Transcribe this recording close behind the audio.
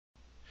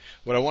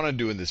what I want to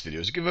do in this video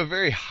is give a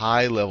very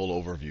high-level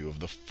overview of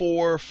the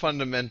four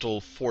fundamental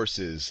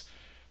forces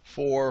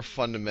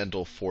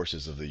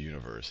of the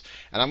universe.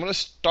 And I'm going to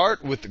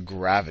start with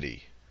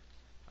gravity.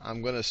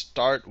 And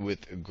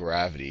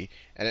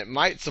it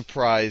might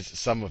surprise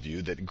some of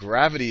you that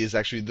gravity is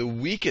actually the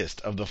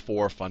weakest of the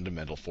four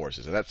fundamental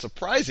forces. And that's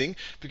surprising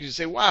because you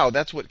say, wow,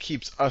 that's what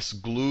keeps us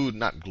glued,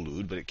 not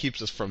glued, but it keeps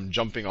us from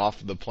jumping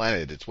off the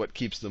planet. It's what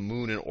keeps the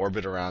moon in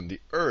orbit around the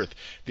Earth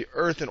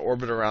in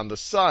orbit around the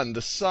sun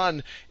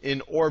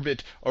in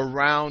orbit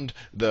around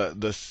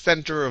the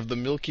center of the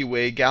Milky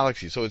Way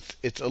galaxy. So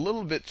it's a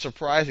little bit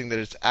surprising that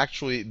it's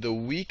actually the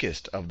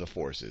weakest of the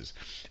forces.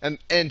 And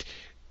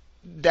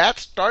that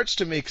starts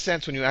to make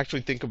sense when you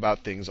actually think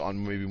about things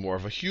on maybe more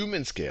of a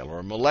human scale or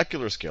a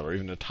molecular scale or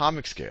even an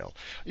atomic scale.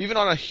 Even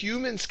on a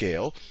human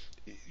scale,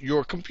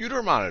 your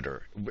computer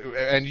monitor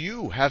and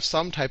you have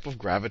some type of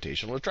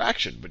gravitational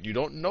attraction, but you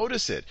don't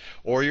notice it.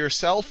 Or your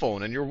cell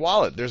phone and your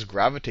wallet, there's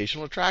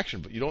gravitational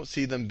attraction, but you don't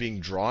see them being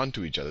drawn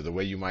to each other the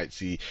way you might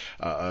see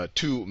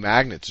two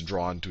magnets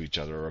drawn to each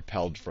other or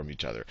repelled from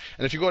each other.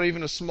 And if you go to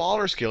even a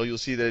smaller scale, you'll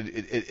see that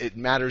it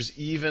matters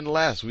even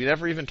less. We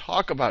never even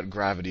talk about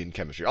gravity in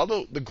chemistry,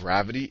 although the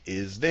gravity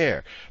is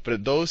there. But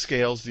at those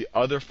scales, the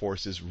other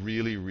forces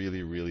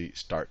really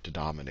start to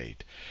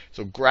dominate.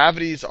 So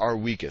gravity is our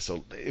weakest.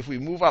 So if we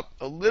move up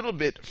a little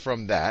bit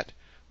from that,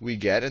 we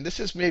get, and this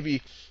is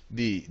maybe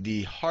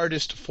the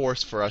hardest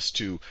force for us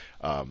to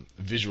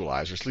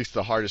visualize, or at least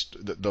the hardest,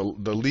 the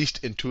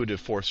least intuitive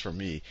force for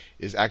me,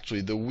 is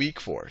actually the weak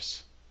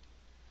force.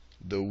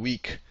 The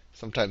weak,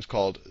 sometimes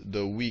called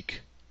the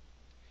weak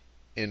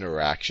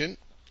interaction.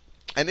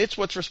 And it's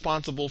what's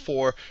responsible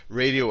for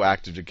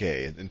radioactive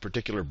decay, in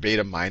particular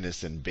beta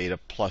minus and beta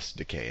plus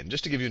decay. And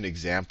just to give you an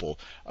example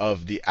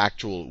of the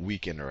actual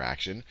weak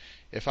interaction,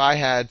 if I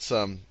had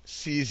some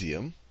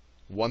cesium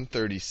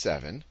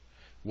 137,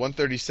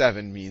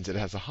 137 means it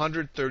has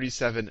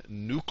 137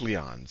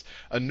 nucleons.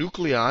 A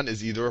nucleon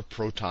is either a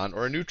proton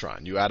or a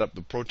neutron. You add up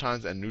the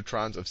protons and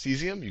neutrons of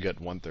cesium, you get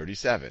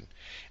 137.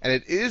 And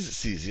it is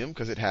cesium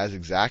because it has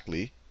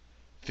exactly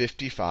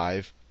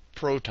 55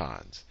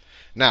 protons.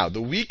 Now,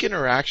 the weak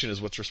interaction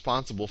is what's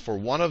responsible for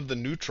one of the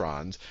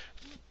neutrons,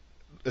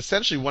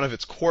 essentially one of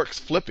its quarks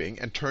flipping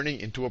and turning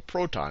into a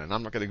proton. And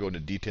I'm not going to go into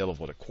detail of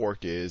what a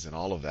quark is and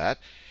all of that,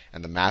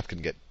 and the math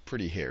can get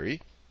pretty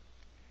hairy.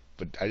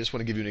 But I just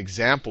want to give you an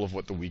example of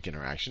what the weak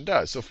interaction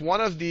does. So if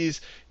one of these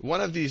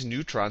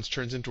neutrons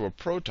turns into a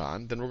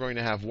proton, then we're going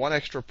to have one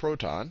extra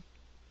proton,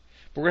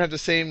 but we're going to have the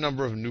same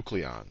number of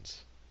nucleons.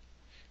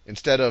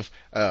 Instead of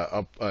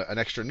an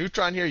extra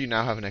neutron here, you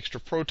now have an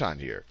extra proton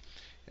here.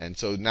 And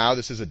so now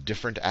this is a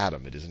different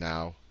atom. It is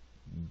now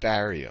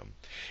barium.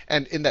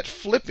 And in that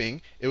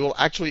flipping, it will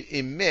actually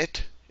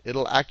emit an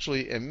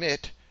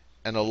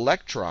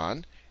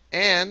electron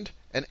and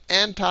an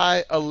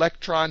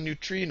anti-electron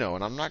neutrino.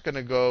 And I'm not going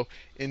to go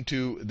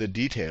into the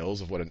details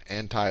of what an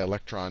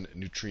anti-electron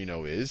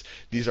neutrino is.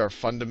 These are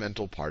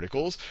fundamental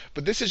particles.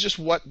 But this is just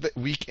what the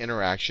weak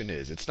interaction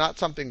is. It's not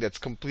something that's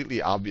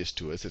completely obvious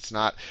to us. It's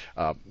not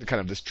kind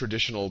of this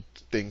traditional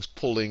things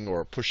pulling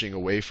or pushing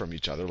away from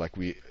each other like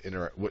we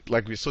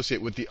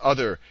associate with the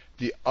other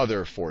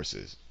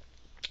forces.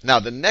 Now,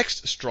 the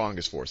next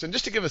strongest force, and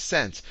just to give a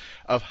sense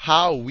of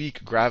how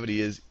weak gravity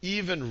is,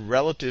 even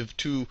relative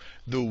to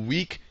the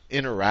weak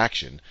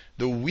interaction,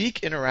 the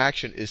weak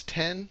interaction is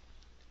 10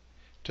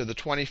 to the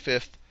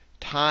 25th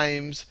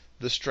times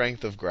the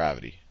strength of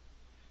gravity.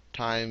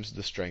 Times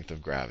the strength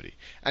of gravity.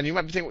 And you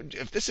might be thinking,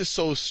 if this is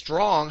so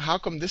strong, how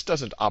come this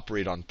doesn't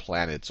operate on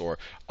planets or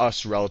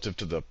us relative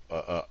to the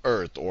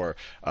Earth? Or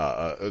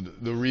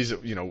the reason,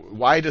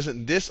 why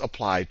doesn't this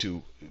apply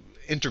to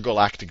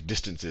intergalactic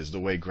distances the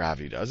way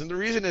gravity does? And the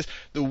reason is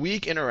the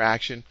weak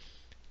interaction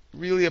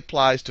really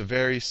applies to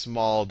very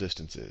small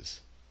distances.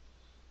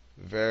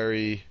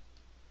 Very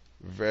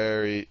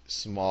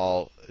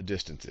small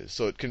distances.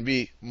 So it can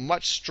be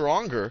much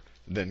stronger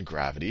than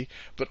gravity,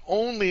 but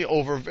only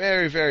over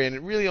and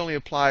it really only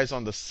applies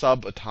on the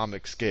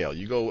subatomic scale.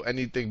 You go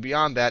anything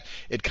beyond that,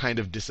 it kind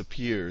of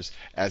disappears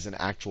as an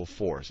actual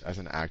force, as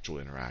an actual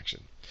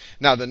interaction.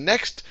 Now, the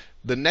next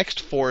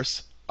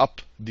force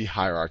up the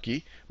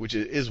hierarchy, which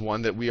is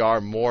one that we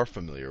are more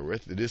familiar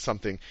with.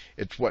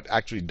 It's what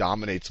actually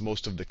dominates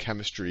most of the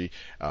chemistry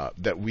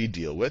that we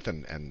deal with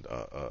and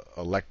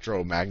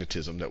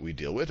electromagnetism that we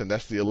deal with, and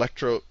that's the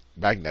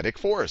electromagnetic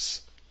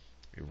force.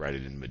 We write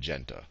it in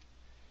magenta.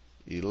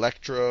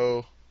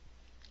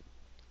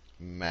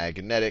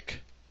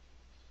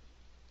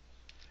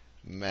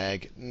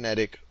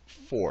 Electromagnetic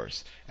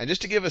force. And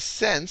just to give a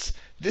sense,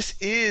 this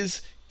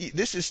is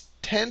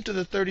 10 to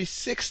the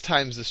 36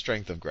 times the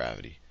strength of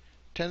gravity.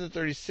 10 to the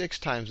 36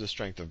 times the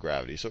strength of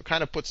gravity. So it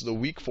kind of puts the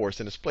weak force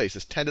in its place.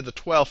 It's 10 to the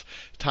 12th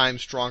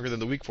times stronger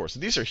than the weak force. So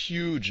these are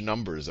huge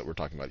numbers that we're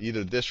talking about,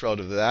 either this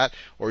relative to that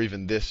or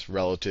even this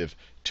relative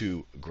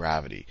to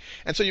gravity.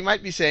 And so you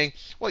might be saying,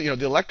 well,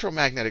 the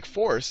electromagnetic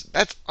force,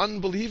 that's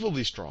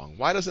unbelievably strong.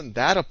 Why doesn't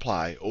that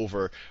apply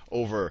over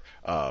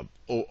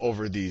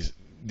these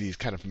these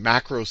kind of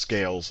macro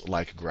scales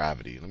like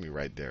gravity. Let me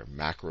write there,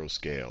 macro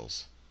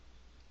scales.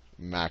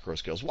 Macro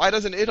scales. Why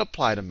doesn't it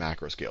apply to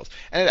macro scales?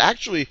 And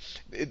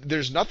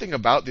there's nothing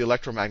about the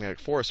electromagnetic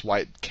force why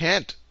it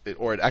can't,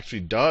 or it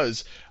actually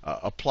does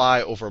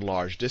apply over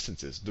large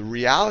distances. The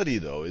reality,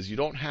 though, is you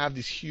don't have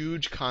these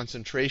huge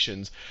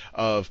concentrations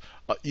of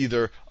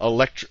either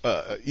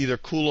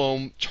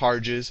Coulomb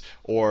charges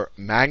or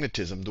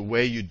magnetism the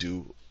way you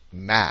do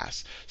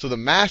mass. So the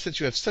mass, that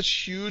you have such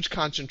huge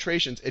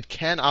concentrations, it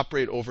can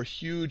operate over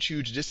huge,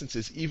 huge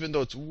distances, even though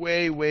it's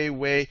way, way,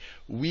 way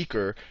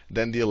weaker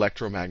than the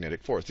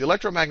electromagnetic force. The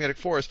electromagnetic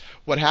force,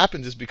 what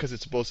happens is because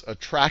it's both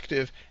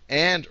attractive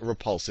and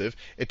repulsive,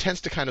 it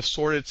tends to kind of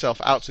sort itself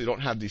out so you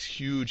don't have these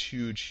huge,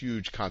 huge,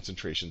 huge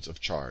concentrations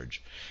of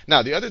charge.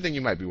 Now, the other thing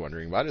you might be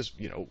wondering about is,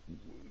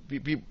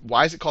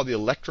 why is it called the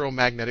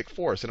electromagnetic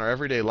force? In our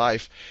everyday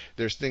life,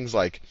 there's things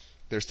like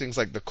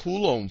the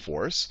Coulomb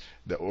force,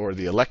 or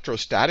the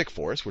electrostatic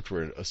force, which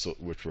we're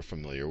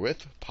familiar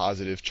with.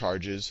 Positive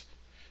charges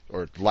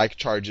or like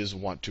charges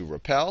want to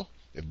repel.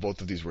 If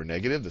both of these were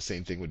negative, the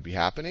same thing would be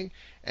happening.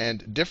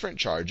 And different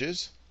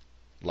charges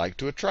like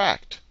to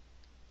attract.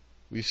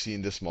 We've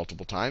seen this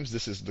multiple times.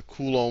 This is the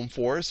Coulomb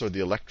force, or the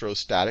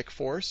electrostatic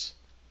force.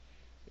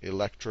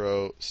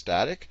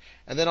 Electrostatic.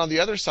 And then on the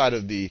other side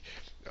of the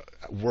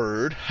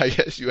word, I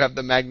guess, you have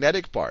the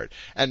magnetic part.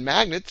 And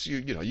magnets,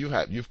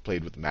 you've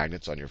played with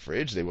magnets on your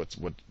fridge.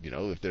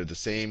 If they're the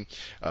same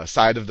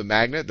side of the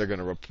magnet, they're going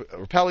to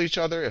repel each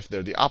other. If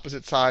they're the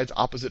opposite sides,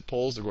 opposite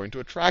poles, they're going to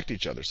attract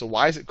each other. So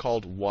why is it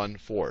called one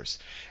force?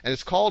 And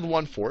it's called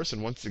one force,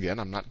 and once again,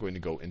 I'm not going to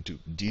go into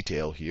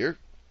detail here.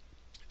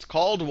 It's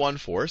called one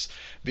force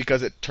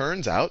because it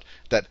turns out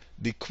that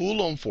the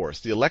Coulomb force,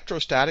 the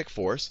electrostatic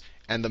force,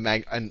 and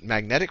the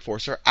magnetic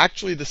force are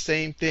actually the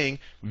same thing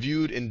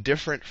viewed in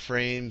different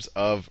frames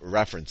of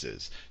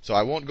references. So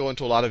I won't go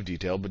into a lot of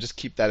detail, but just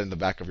keep that in the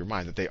back of your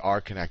mind that they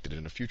are connected.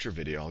 In a future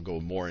video, I'll go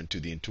more into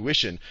the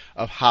intuition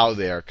of how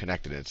they are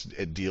connected.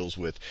 It deals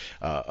with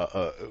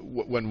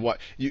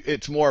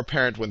it's more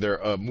apparent when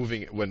they're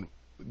moving, when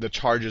the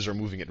charges are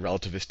moving at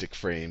relativistic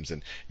frames,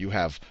 and you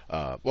have,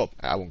 I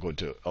won't go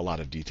into a lot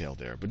of detail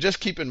there, but just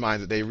keep in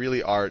mind that they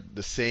really are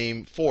the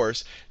same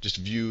force, just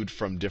viewed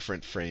from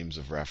different frames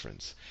of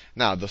reference.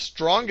 Now, the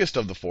strongest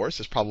of the force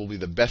is probably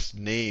the best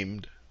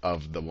named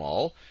of them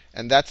all,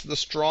 and that's the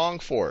strong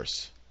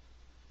force.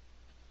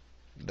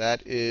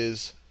 That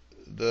is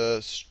the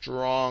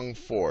strong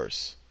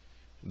force.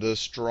 The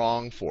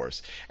strong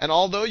force. And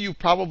although you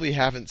probably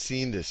haven't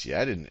seen this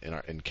yet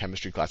in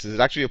chemistry classes, it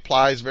actually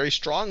applies very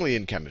strongly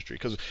in chemistry.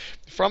 Because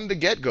from the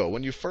get-go,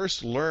 when you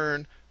first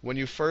learn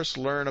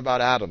about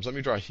atoms, let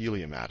me draw a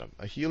helium atom.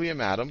 A helium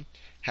atom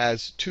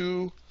has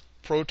two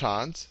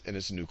protons in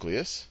its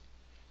nucleus,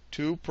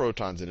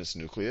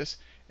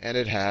 and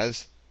it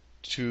has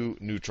two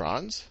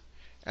neutrons.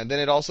 And then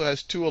it also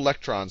has two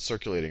electrons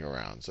circulating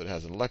around. So it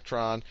has an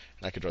electron,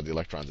 and I could draw the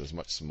electrons as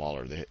much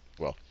smaller.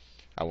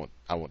 I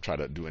won't try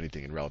to do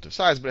anything in relative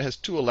size, but it has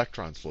two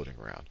electrons floating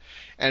around.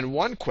 And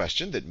one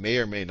question that may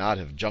or may not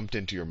have jumped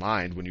into your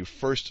mind when you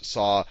first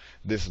saw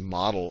this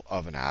model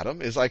of an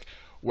atom is like,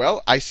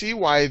 well, I see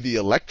why the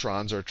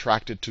electrons are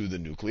attracted to the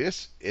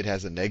nucleus. It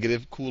has a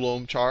negative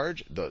Coulomb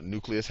charge. The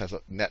nucleus has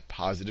a net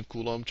positive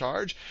Coulomb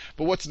charge.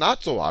 But what's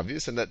not so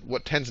obvious, and that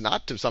what tends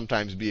not to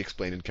sometimes be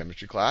explained in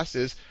chemistry class,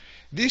 is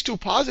these two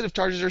positive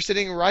charges are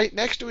sitting right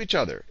next to each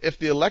other. If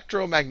the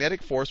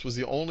electromagnetic force was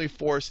the only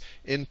force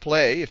in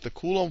play, if the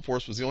Coulomb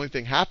force was the only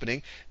thing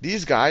happening,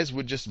 these guys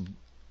would just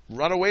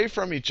run away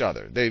from each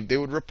other. They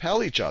would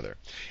repel each other.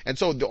 And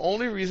so the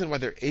only reason why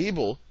they're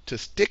able to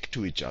stick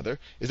to each other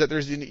is that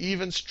there's an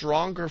even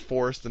stronger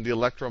force than the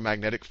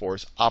electromagnetic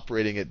force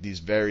operating at these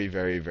very,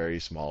 very, very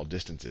small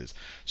distances.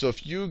 So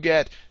if you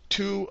get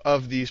two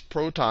of these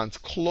protons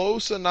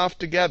close enough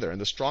together,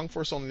 and the strong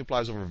force only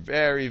applies over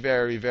very,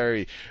 very,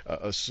 very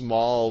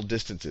small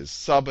distances,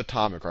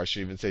 subatomic, or I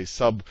should even say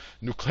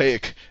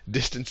subnucleic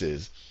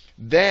distances,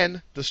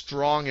 then the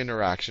strong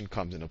interaction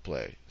comes into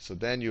play. So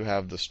then you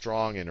have the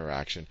strong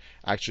interaction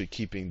actually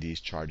keeping these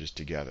charges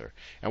together.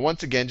 And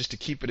once again, just to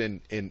keep it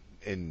in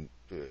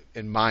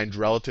mind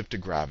relative to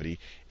gravity,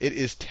 it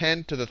is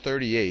 10 to the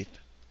 38th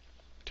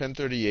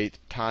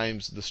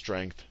times the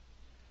strength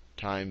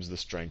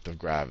of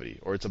gravity,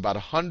 or it's about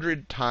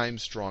 100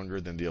 times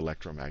stronger than the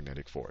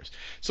electromagnetic force.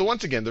 So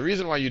once again, the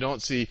reason why you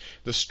don't see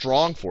the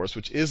strong force,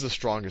 which is the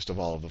strongest of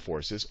all of the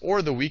forces,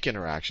 or the weak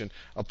interaction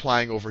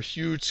applying over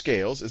huge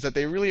scales, is that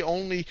their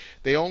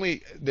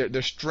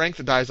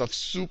strength dies off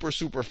super,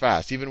 super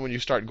fast. Even when you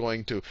start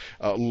going to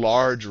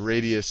large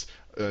radius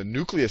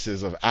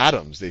nucleuses of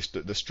atoms,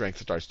 the strength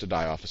starts to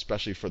die off,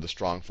 especially for the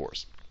strong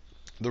force.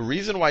 The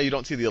reason why you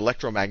don't see the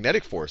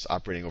electromagnetic force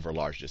operating over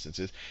large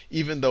distances,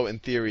 even though in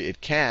theory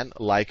it can,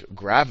 like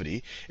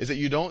gravity, is that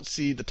you don't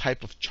see the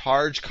type of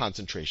charge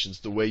concentrations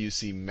the way you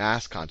see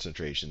mass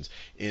concentrations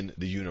in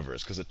the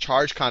universe. Because the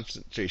charge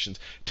concentrations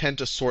tend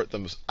to sort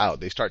them out.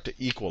 They start to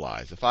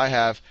equalize. If I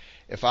have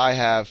a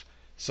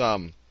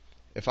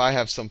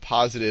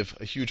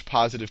huge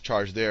positive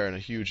charge there and a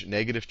huge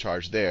negative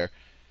charge there,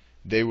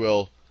 they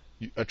will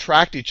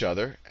attract each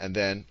other and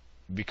then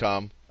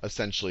become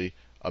essentially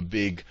a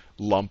big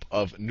lump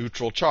of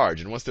neutral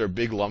charge. And once they're a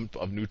big lump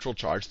of neutral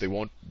charge, they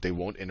won't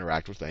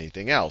interact with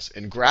anything else.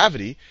 In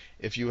gravity,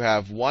 if you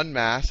have one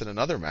mass and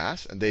another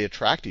mass and they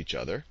attract each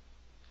other,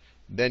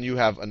 then you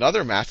have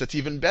another mass that's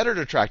even better at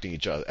attracting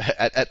each other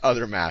at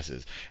other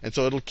masses. And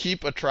so it'll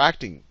keep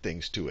attracting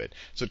things to it.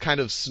 So it kind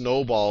of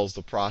snowballs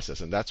the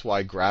process. And that's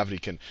why gravity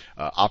can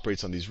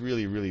operates on these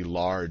really, really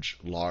large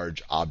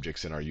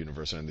objects in our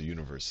universe and in the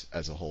universe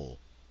as a whole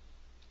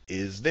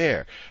is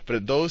there. But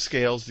at those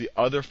scales, the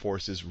other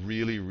forces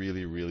really,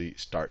 really, really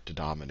start to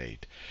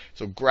dominate.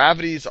 So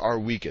gravity is our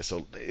weakest.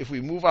 So if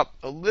we move up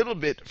a little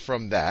bit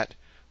from that,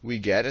 we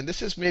get, and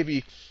this is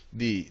maybe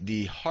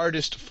the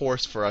hardest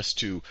force for us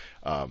to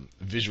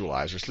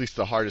visualize, or at least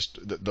the hardest,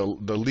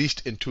 the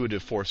least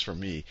intuitive force for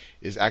me,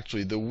 is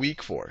actually the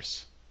weak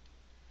force.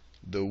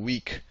 The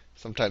weak,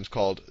 sometimes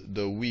called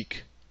the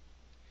weak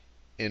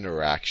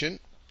interaction.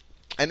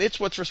 And it's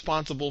what's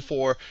responsible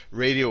for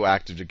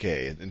radioactive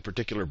decay, in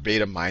particular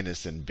beta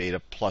minus and beta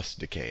plus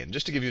decay. And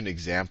just to give you an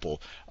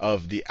example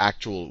of the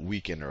actual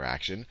weak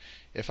interaction,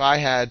 if I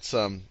had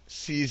some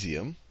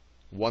cesium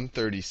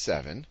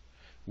 137,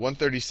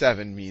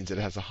 137 means it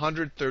has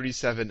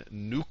 137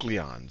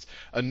 nucleons.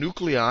 A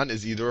nucleon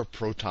is either a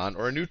proton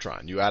or a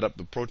neutron. You add up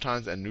the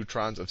protons and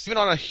neutrons of, even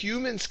on a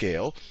human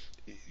scale,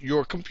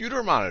 your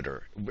computer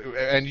monitor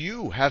and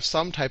you have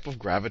some type of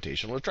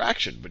gravitational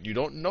attraction, but you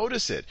don't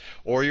notice it.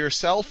 Or your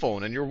cell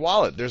phone and your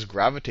wallet, there's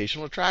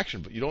gravitational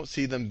attraction, but you don't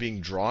see them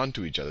being drawn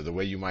to each other the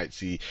way you might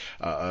see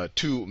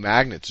two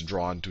magnets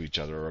drawn to each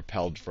other or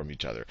repelled from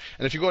each other.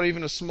 And if you go to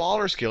even a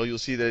smaller scale, you'll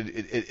see that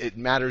it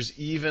matters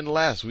even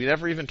less. We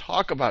never even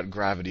talk about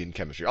gravity in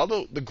chemistry,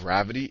 although the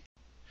gravity.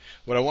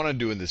 What I want to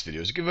do in this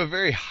video is give a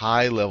very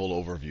high-level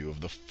overview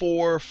of the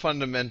four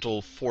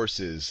fundamental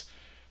forces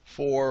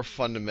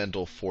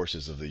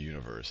of the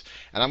universe.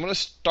 And I'm going to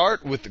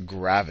start with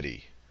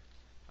gravity.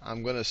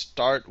 I'm going to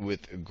start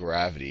with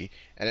gravity.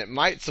 And it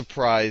might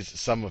surprise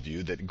some of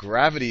you that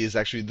gravity is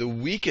actually the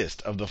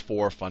weakest of the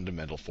four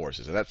fundamental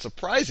forces. And that's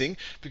surprising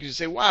because you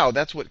say, wow,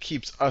 that's what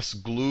keeps us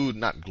glued,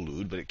 not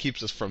glued, but it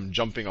keeps us from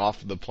jumping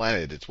off the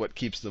planet. It's what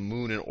keeps the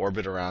moon in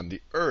orbit around the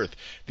Earth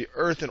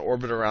in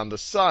orbit around the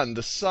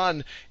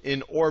sun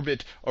in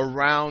orbit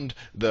around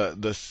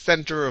the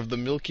center of the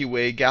Milky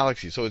Way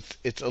galaxy. So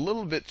it's a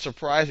little bit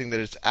surprising that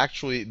it's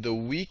actually the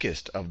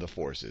weakest of the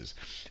forces.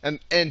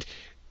 And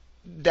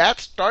that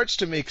starts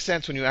to make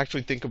sense when you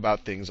actually think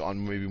about things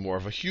on maybe more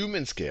of a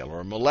human scale or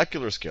a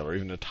molecular scale or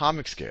even an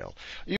atomic scale.